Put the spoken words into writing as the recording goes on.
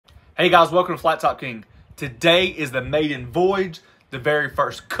Hey guys, welcome to Flat Top King. Today is the maiden voyage, the very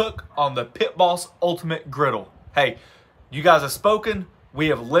first cook on the Pit Boss Ultimate Griddle. Hey, you guys have spoken, we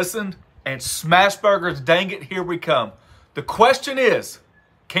have listened, and smashburgers, dang it, here we come. The question is,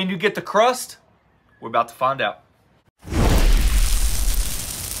 can you get the crust? We're about to find out.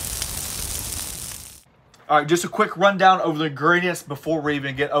 All right, just a quick rundown over the ingredients before we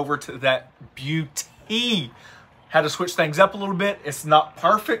even get over to that beauty. Had to switch things up a little bit. It's not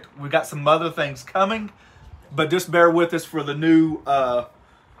perfect. We got some other things coming, but just bear with us for the new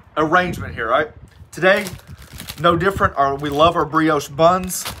arrangement here, right? Today, no different. We love our brioche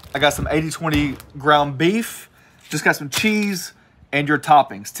buns. I got some 80-20 ground beef. Just got some cheese and your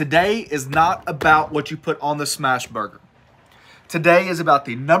toppings. Today is not about what you put on the smash burger. Today is about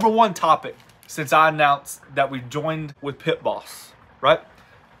the #1 topic since I announced that we joined with Pit Boss, right?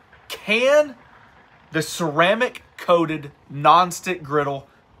 Can the ceramic coated non-stick griddle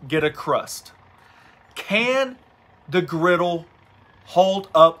get a crust? Can the griddle hold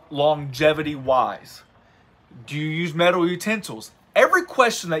up longevity wise? Do you use metal utensils? Every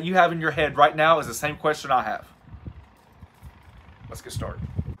question that you have in your head right now is the same question I have. Let's get started.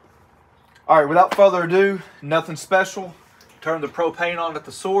 All right, without further ado, nothing special. Turn the propane on at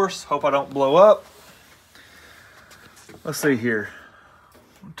the source. Hope I don't blow up. Let's see here.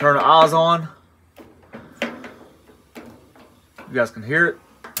 Turn the eyes on. You guys can hear it.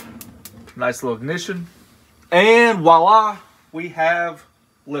 Nice little ignition. And voila, we have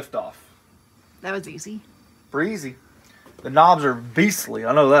liftoff. That was easy. Breezy. The knobs are beastly,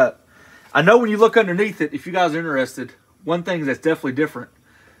 I know that. I know when you look underneath it, if you guys are interested, one thing that's definitely different.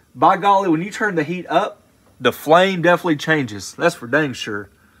 By golly, when you turn the heat up, the flame definitely changes. That's for dang sure.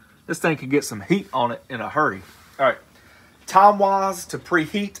 This thing can get some heat on it in a hurry. All right. Time-wise, to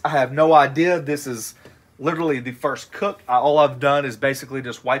preheat, I have no idea. This is literally the first cook. All I've done is basically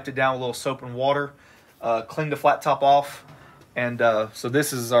just wiped it down with a little soap and water, cleaned the flat top off, and so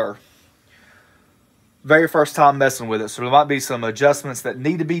this is our very first time messing with it. So there might be some adjustments that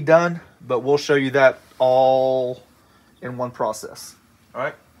need to be done, but we'll show you that all in one process. All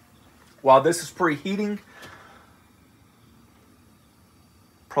right. While this is preheating,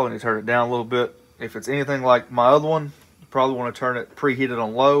 probably need to turn it down a little bit. If it's anything like my other one, you probably want to turn it preheated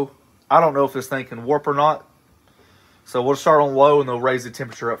on low. I don't know if this thing can warp or not. So we'll start on low and they'll raise the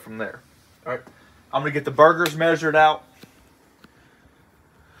temperature up from there. All right. I'm going to get the burgers measured out.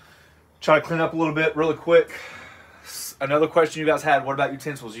 Try to clean up a little bit really quick. Another question you guys had, what about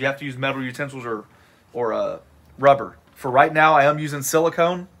utensils? You have to use metal utensils or rubber. For right now, I am using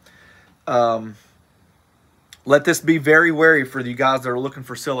silicone. Let this be very wary for you guys that are looking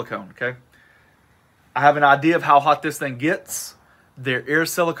for silicone, okay? I have an idea of how hot this thing gets. There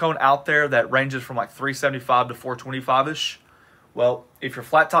is silicone out there that ranges from like 375 to 425-ish. Well, if your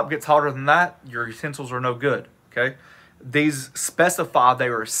flat top gets hotter than that, your utensils are no good, okay? These specify they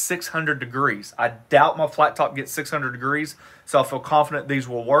are 600 degrees. I doubt my flat top gets 600 degrees, so I feel confident these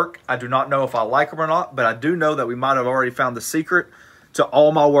will work. I do not know if I like them or not, but I do know that we might have already found the secret to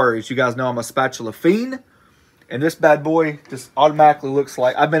all my worries. You guys know I'm a spatula fiend, and this bad boy just automatically looks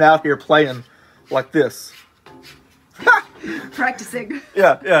like I've been out here playing like this. Practicing.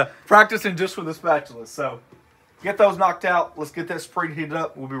 Yeah, practicing just with the spatulas. So get those knocked out. Let's get this preheated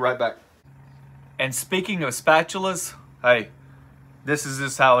up. We'll be right back. And speaking of spatulas, hey, this is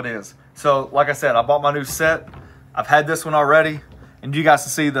just how it is. So like I said, I bought my new set. I've had this one already, and you guys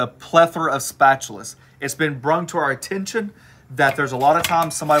can see the plethora of spatulas. It's been brought to our attention that there's a lot of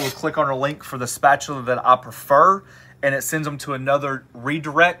times somebody will click on a link for the spatula that I prefer, and it sends them to another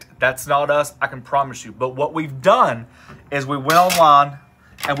redirect. That's not us, I can promise you. But what we've done is we went online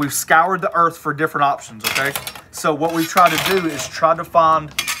and we've scoured the earth for different options, okay? So what we try to do is try to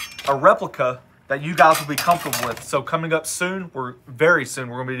find a replica that you guys will be comfortable with. So coming up soon, very soon,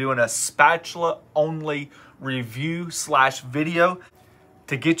 we're gonna be doing a spatula only review / video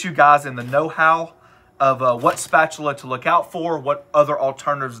to get you guys in the know-how of what spatula to look out for, what other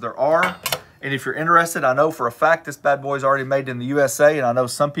alternatives there are. And if you're interested, I know for a fact this bad boy is already made in the USA, and I know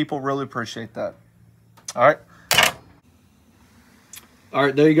some people really appreciate that. All right. All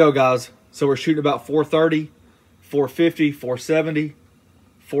right, there you go, guys. So we're shooting about 430, 450, 470,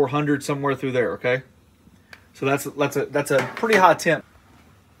 400, somewhere through there, okay? So that's a pretty high temp.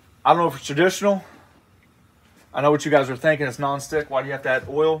 I don't know if it's traditional. I know what you guys are thinking. It's non-stick. Why do you have to add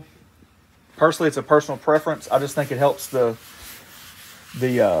oil? Personally, it's a personal preference. I just think it helps the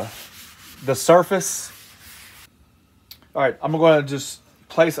surface. All right, I'm going to just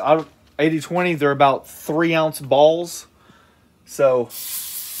place 80-20. They're about 3-ounce balls. So,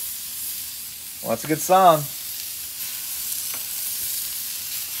 well, that's a good sign.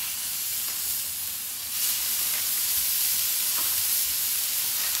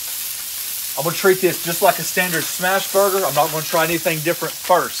 I'm gonna treat this just like a standard smash burger. I'm not gonna try anything different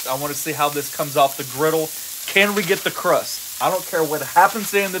first. I wanna see how this comes off the griddle. Can we get the crust? I don't care what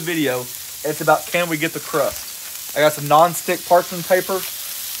happens in the video. It's about, can we get the crust? I got some non-stick parchment paper.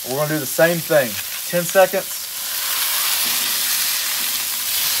 We're gonna do the same thing. 10 seconds.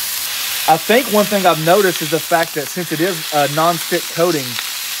 I think one thing I've noticed is the fact that since it is a non-stick coating,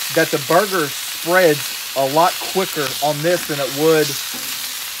 that the burger spreads a lot quicker on this than it would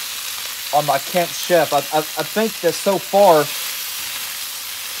on my Camp Chef. I think that so far,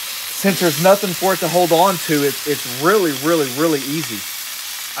 since there's nothing for it to hold on to, it's really, really, really easy.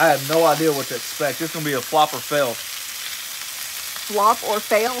 I have no idea what to expect. It's going to be a flop or fail. Flop or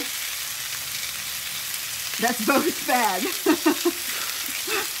fail? That's both bad.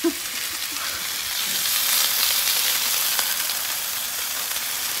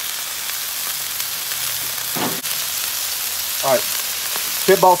 All right.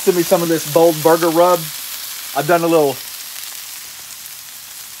 Pit Boss sent me some of this bold burger rub. I've done a little,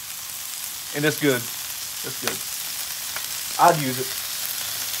 and it's good. It's good. I'd use it.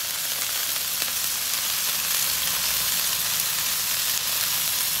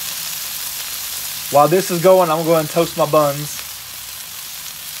 While this is going, I'm going to toast my buns.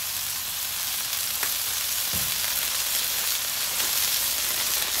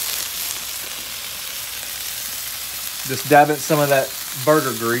 Just dabbing some of that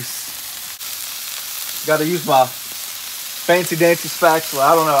burger grease. Got to use my fancy dancy spatula.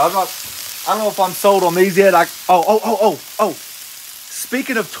 I don't know. I don't know if I'm sold on these yet. Oh.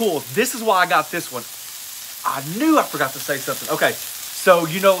 Speaking of tools, this is why I got this one. I knew I forgot to say something. Okay, so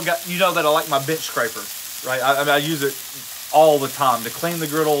you know that I like my bench scraper, right? I mean, I use it all the time to clean the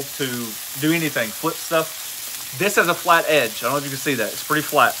griddle, to do anything, flip stuff. This has a flat edge. I don't know if you can see that. It's pretty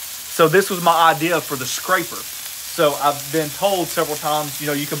flat. So this was my idea for the scraper. So I've been told several times,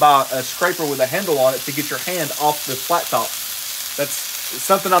 you can buy a scraper with a handle on it to get your hand off the flat top. That's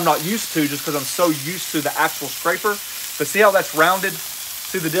something I'm not used to just because I'm so used to the actual scraper. But see how that's rounded?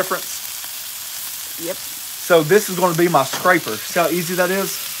 See the difference? Yep. So this is going to be my scraper. See how easy that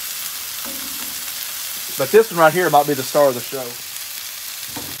is? But this one right here might be the star of the show.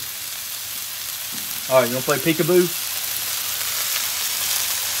 All right, you want to play peekaboo?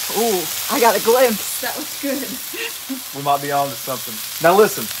 Ooh, I got a glimpse. That was good. We might be on to something. Now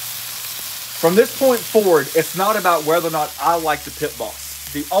listen, from this point forward, it's not about whether or not I like the Pit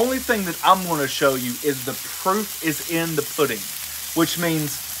Boss. The only thing that I'm going to show you is the proof is in the pudding, which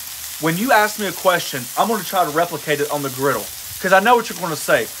means when you ask me a question, I'm going to try to replicate it on the griddle, because I know what you're going to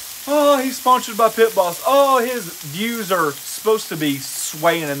say. Oh, he's sponsored by Pit Boss. Oh, his views are supposed to be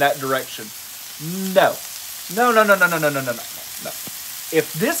swaying in that direction. No.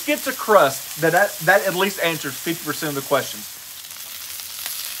 If this gets a crust, that at least answers 50% of the questions.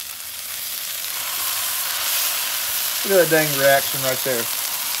 Look at that dang reaction right there.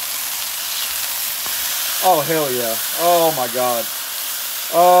 Oh, hell yeah. Oh, my God.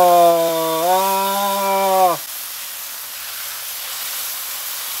 Oh.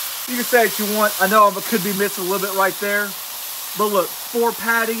 You can say what you want. I know I could be missing a little bit right there. But look, 4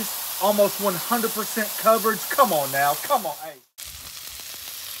 patties, almost 100% coverage. Come on now. Come on. Hey.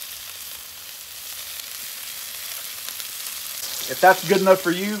 If that's good enough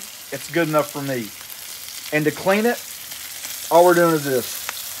for you, it's good enough for me. And to clean it, all we're doing is this.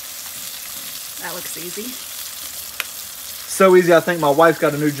 That looks easy. So easy, I think my wife's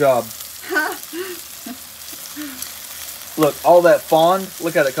got a new job. Look, all that fond,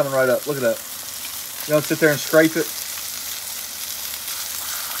 look at it coming right up. Look at that. You don't sit there and scrape it.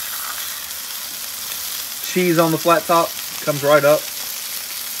 Cheese on the flat top, comes right up.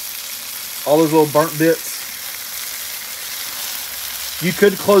 All those little burnt bits. You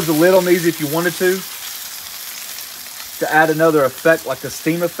could close the lid on these if you wanted to add another effect, like the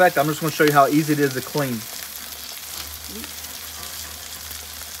steam effect. I'm just going to show you how easy it is to clean.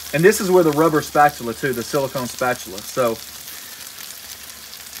 And this is with a rubber spatula too, the silicone spatula. So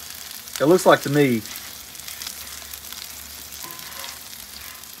it looks like to me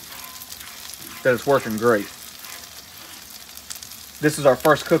that it's working great. This is our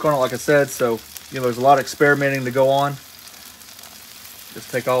first cook on it, like I said, so there's a lot of experimenting to go on. Just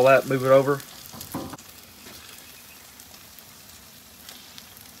take all that, move it over.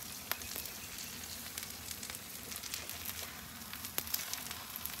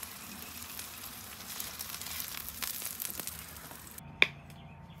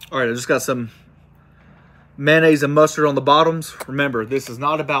 All right, I just got some mayonnaise and mustard on the bottoms. Remember, this is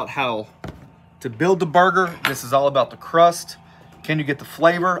not about how to build the burger. This is all about the crust. Can you get the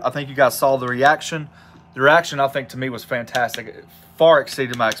flavor? I think you guys saw the reaction. The reaction, I think, to me was fantastic. It far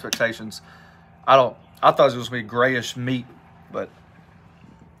exceeded my expectations. I thought it was going to be grayish meat, but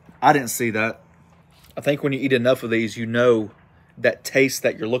I didn't see that. I think when you eat enough of these, you know that taste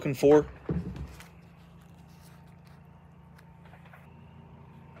that you're looking for.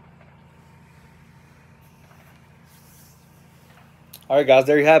 All right, guys,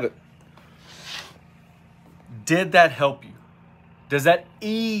 there you have it. Did that help you? Does that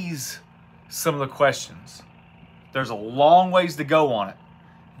ease some of the questions? There's a long ways to go on it,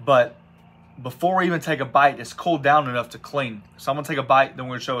 but before we even take a bite, it's cooled down enough to clean. So I'm gonna take a bite, then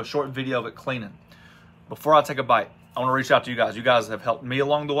we're gonna show a short video of it cleaning. Before I take a bite, I wanna reach out to you guys. You guys have helped me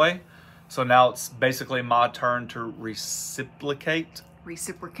along the way. So now it's basically my turn to reciprocate.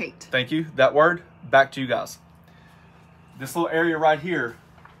 Reciprocate. Thank you, that word. Back to you guys. This little area right here,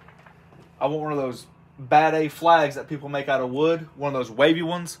 I want one of those bad A flags that people make out of wood, one of those wavy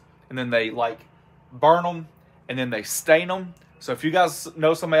ones, and then they like burn them and then they stain them. So if you guys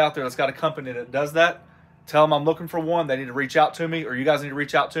know somebody out there that's got a company that does that, tell them I'm looking for one. They need to reach out to me, or you guys need to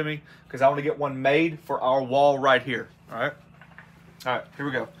reach out to me, because I want to get one made for our wall right here. All right? All right, here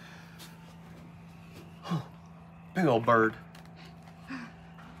we go. Big old bird.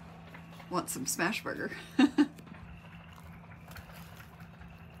 Want some smashburger?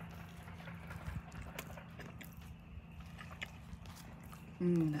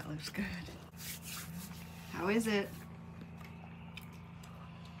 That looks good. How is it?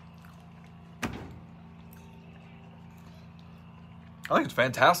 I think it's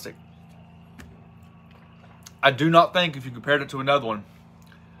fantastic. I do not think, if you compared it to another one,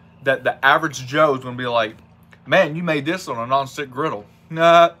 that the average Joe is going to be like, man, you made this on a non-stick griddle.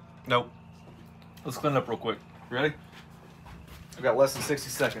 Nah, nope. Let's clean it up real quick. Ready? I've got less than 60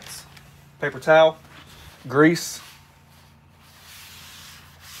 seconds. Paper towel, grease.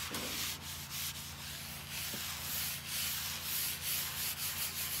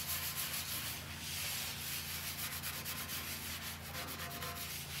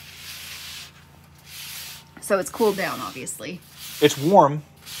 So it's cooled down, obviously. It's warm.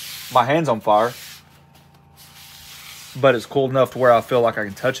 My hand's on fire. But it's cold enough to where I feel like I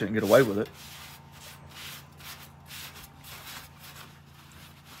can touch it and get away with it.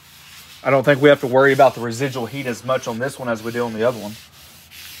 I don't think we have to worry about the residual heat as much on this one as we do on the other one.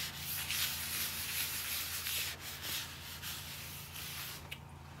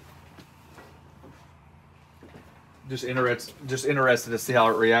 Just interested to see how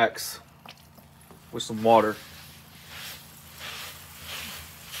it reacts with some water.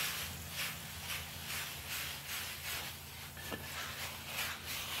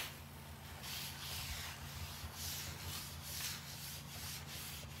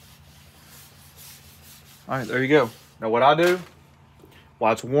 All right, there you go. Now what I do,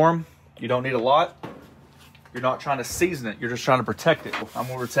 while it's warm, you don't need a lot. You're not trying to season it, you're just trying to protect it. I'm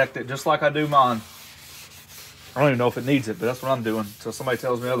gonna protect it just like I do mine. I don't even know if it needs it, but that's what I'm doing until somebody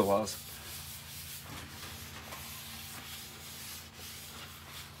tells me otherwise.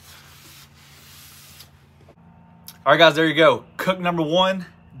 All right, guys, there you go. Cook number 1,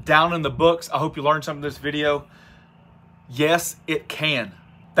 down in the books. I hope you learned something in this video. Yes, it can.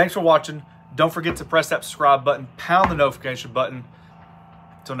 Thanks for watching. Don't forget to press that subscribe button, pound the notification button.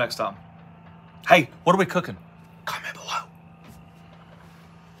 Until next time. Hey, what are we cooking?